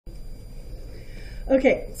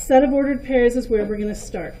Okay, set of ordered pairs is where we're going to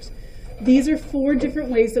start. These are 4 different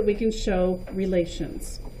ways that we can show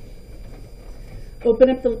relations. Open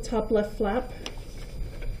up the top left flap.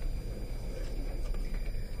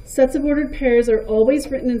 Sets of ordered pairs are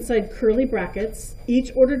always written inside curly brackets.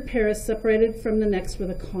 Each ordered pair is separated from the next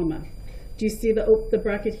with a comma. Do you see the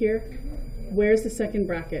bracket here? Where's the second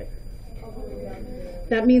bracket?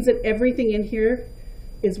 That means that everything in here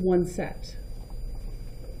is one set.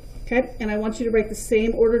 Okay, and I want you to write the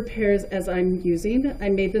same ordered pairs as I'm using. I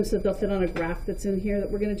made them so they'll fit on a graph that's in here that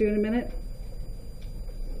we're going to do in a minute.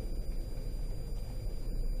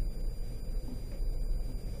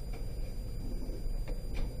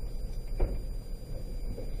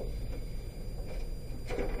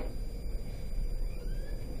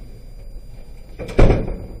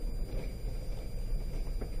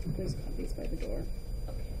 There's copies by the door.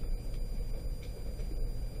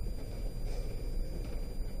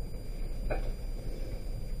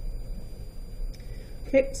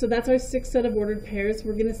 Okay, so that's our 6 set of ordered pairs.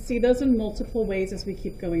 We're going to see those in multiple ways as we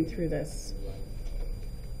keep going through this.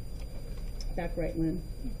 Back right, Lynn.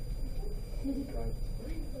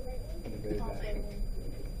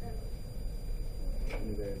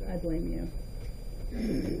 I blame you.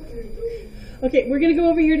 Okay, we're going to go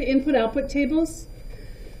over here to input-output tables.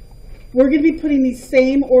 We're going to be putting these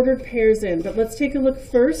same ordered pairs in, but let's take a look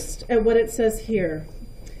first at what it says here.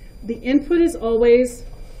 The input is always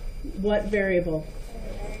what variable?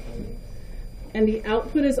 And the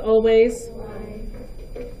output is always?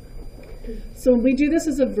 So when we do this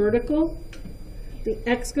as a vertical, the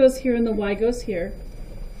X goes here and the Y goes here.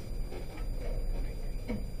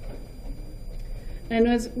 And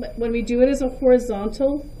when we do it as a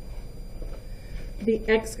horizontal, the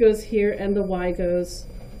X goes here and the Y goes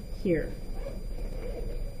here.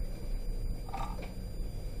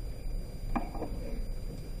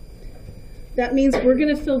 That means we're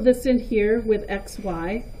going to fill this in here with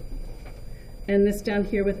XY and this down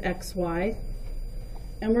here with XY.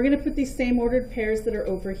 And we're going to put these same ordered pairs that are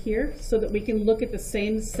over here so that we can look at the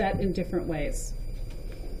same set in different ways.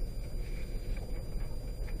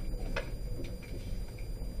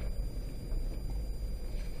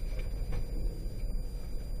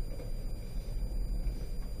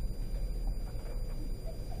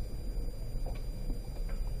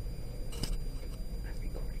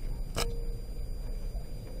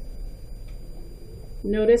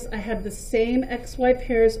 Notice I have the same XY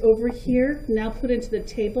pairs over here now put into the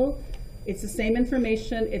table. It's the same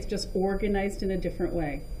information, it's just organized in a different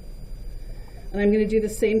way. And I'm going to do the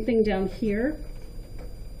same thing down here.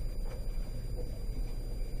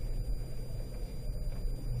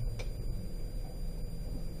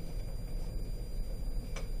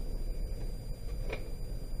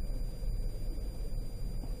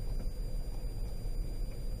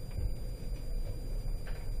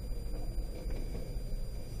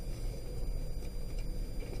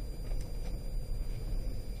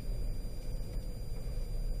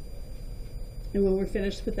 And when we're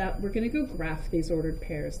finished with that, we're going to go graph these ordered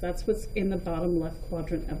pairs. That's what's in the bottom left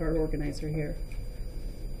quadrant of our organizer here.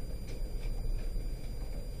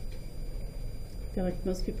 I feel like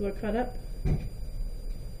most people are caught up.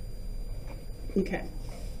 Okay.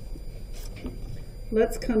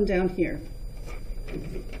 Let's come down here.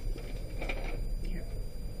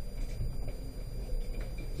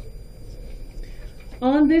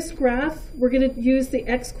 On this graph, we're going to use the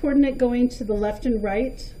X coordinate going to the left and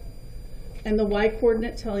right, and the Y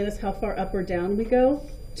coordinate telling us how far up or down we go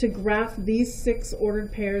to graph these 6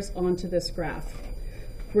 ordered pairs onto this graph.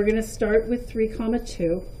 We're going to start with 3,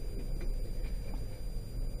 2.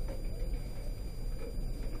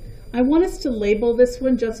 I want us to label this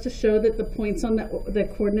one just to show that the points on the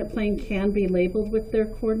coordinate plane can be labeled with their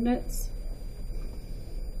coordinates.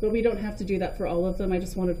 But we don't have to do that for all of them. I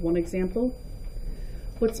just wanted one example.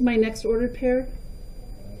 What's my next ordered pair?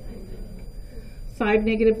 5,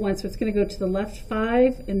 -1, so it's going to go to the left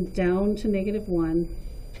 5 and down to -1.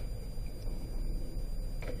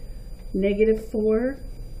 -4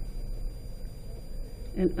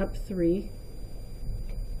 and up 3.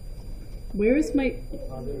 Where is my,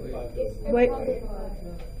 wait,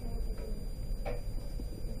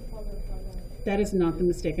 that is not the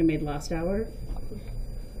mistake I made last hour.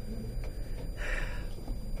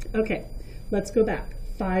 Okay, let's go back.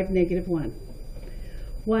 5, -1.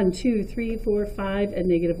 1, 2, 3, 4, 5, and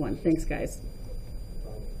 -1. Thanks, guys.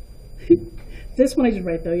 This one I did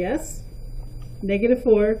right, though, yes?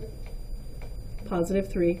 -4,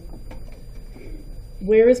 +3.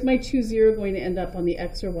 Where is my 2, 0 going to end up on the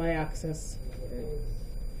X or Y axis?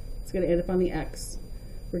 It's going to end up on the X.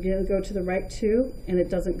 We're going to go to the right 2, and it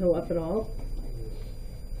doesn't go up at all.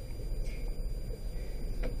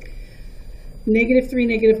 -3,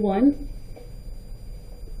 -1.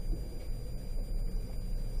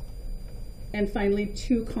 And finally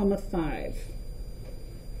 2, 5.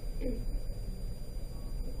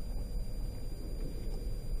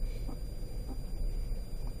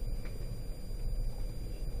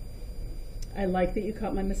 I like that you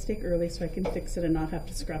caught my mistake early so I can fix it and not have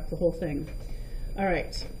to scrap the whole thing. All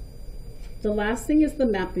right. The last thing is the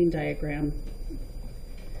mapping diagram.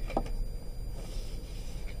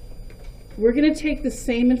 We're going to take the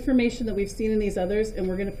same information that we've seen in these others and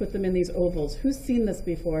we're going to put them in these ovals. Who's seen this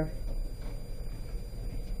before?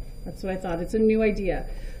 That's what I thought. It's a new idea.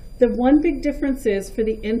 The one big difference is for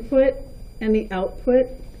the input and the output,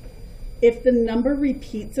 if the number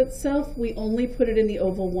repeats itself, we only put it in the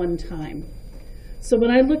oval one time. So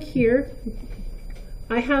when I look here,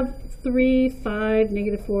 I have 3, 5,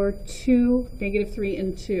 -4, 2, -3,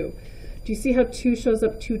 and 2. Do you see how 2 shows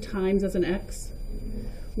up 2 times as an X?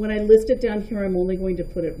 When I list it down here, I'm only going to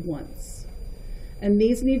put it once. And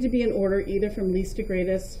these need to be in order either from least to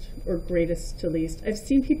greatest or greatest to least. I've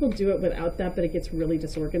seen people do it without that, but it gets really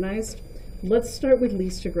disorganized. Let's start with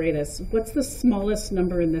least to greatest. What's the smallest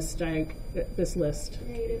number in this list? -1.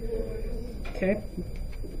 Okay.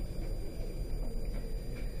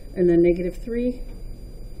 And then -3.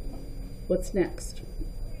 What's next?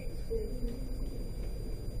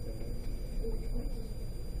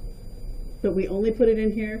 But we only put it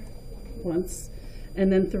in here once.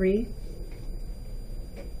 And then 3.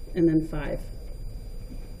 And then 5.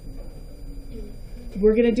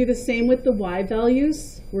 We're going to do the same with the Y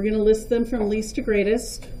values. We're going to list them from least to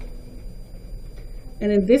greatest.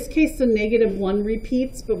 And in this case, the -1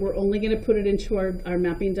 repeats, but we're only going to put it into our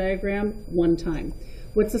mapping diagram one time.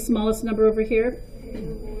 What's the smallest number over here?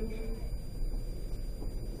 -1.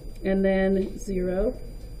 And then 0,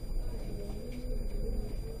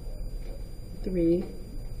 3,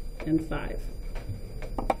 and 5.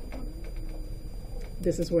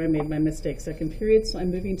 This is where I made my mistake, second period, so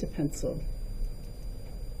I'm moving to pencil.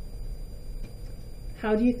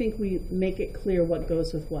 How do you think we make it clear what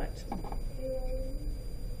goes with what?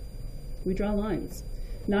 We draw lines.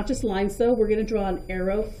 Not just lines though, we're going to draw an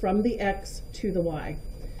arrow from the X to the Y.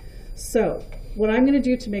 So what I'm going to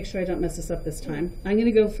do to make sure I don't mess this up this time, I'm going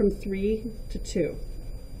to go from 3 to 2.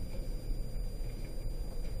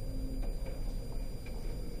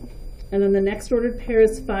 And then the next ordered pair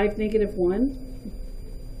is 5, -1.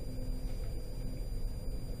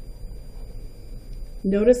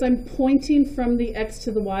 Notice I'm pointing from the X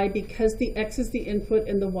to the Y because the X is the input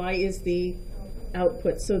and the Y is the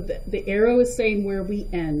output. So the arrow is saying where we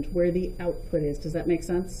end, where the output is. Does that make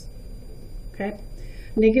sense? Okay.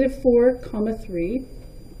 -4, 3.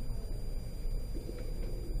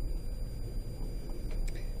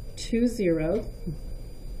 2, 0.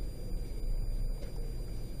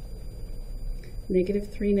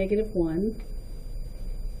 -3, -1.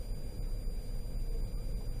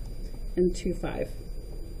 And 2, 5.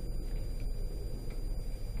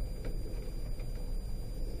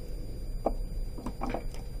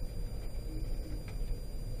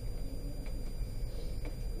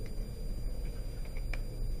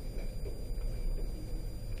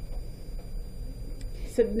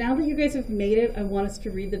 So now that you guys have made it, I want us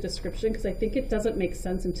to read the description because I think it doesn't make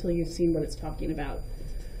sense until you've seen what it's talking about.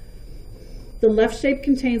 The left shape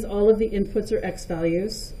contains all of the inputs or X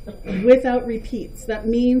values without repeats. That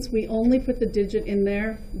means we only put the digit in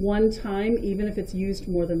there one time, even if it's used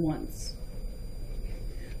more than once.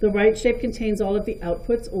 The right shape contains all of the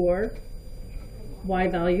outputs or Y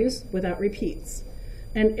values without repeats.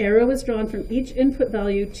 An arrow is drawn from each input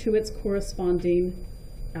value to its corresponding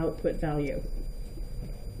output value.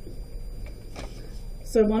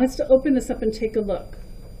 So I want us to open this up and take a look.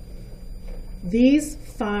 These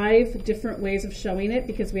 5 different ways of showing it,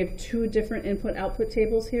 because we have 2 different input-output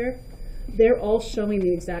tables here, they're all showing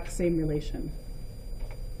the exact same relation.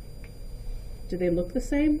 Do they look the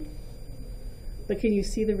same? But can you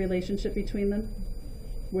see the relationship between them?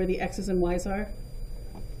 Where the X's and Y's are?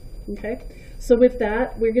 Okay, so with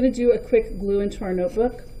that, we're going to do a quick glue into our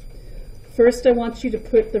notebook. First, I want you to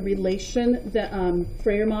put the relation, the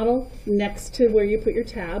Frayer model, next to where you put your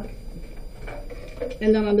tab.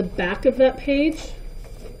 And then on the back of that page,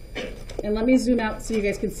 and let me zoom out so you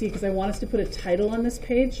guys can see because I want us to put a title on this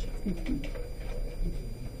page.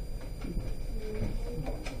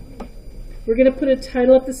 We're going to put a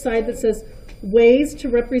title up the side that says ways to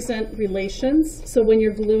represent relations. So when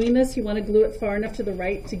you're gluing this, you want to glue it far enough to the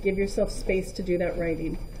right to give yourself space to do that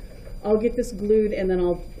writing. I'll get this glued and then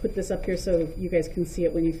I'll put this up here so you guys can see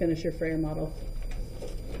it when you finish your Frayer model.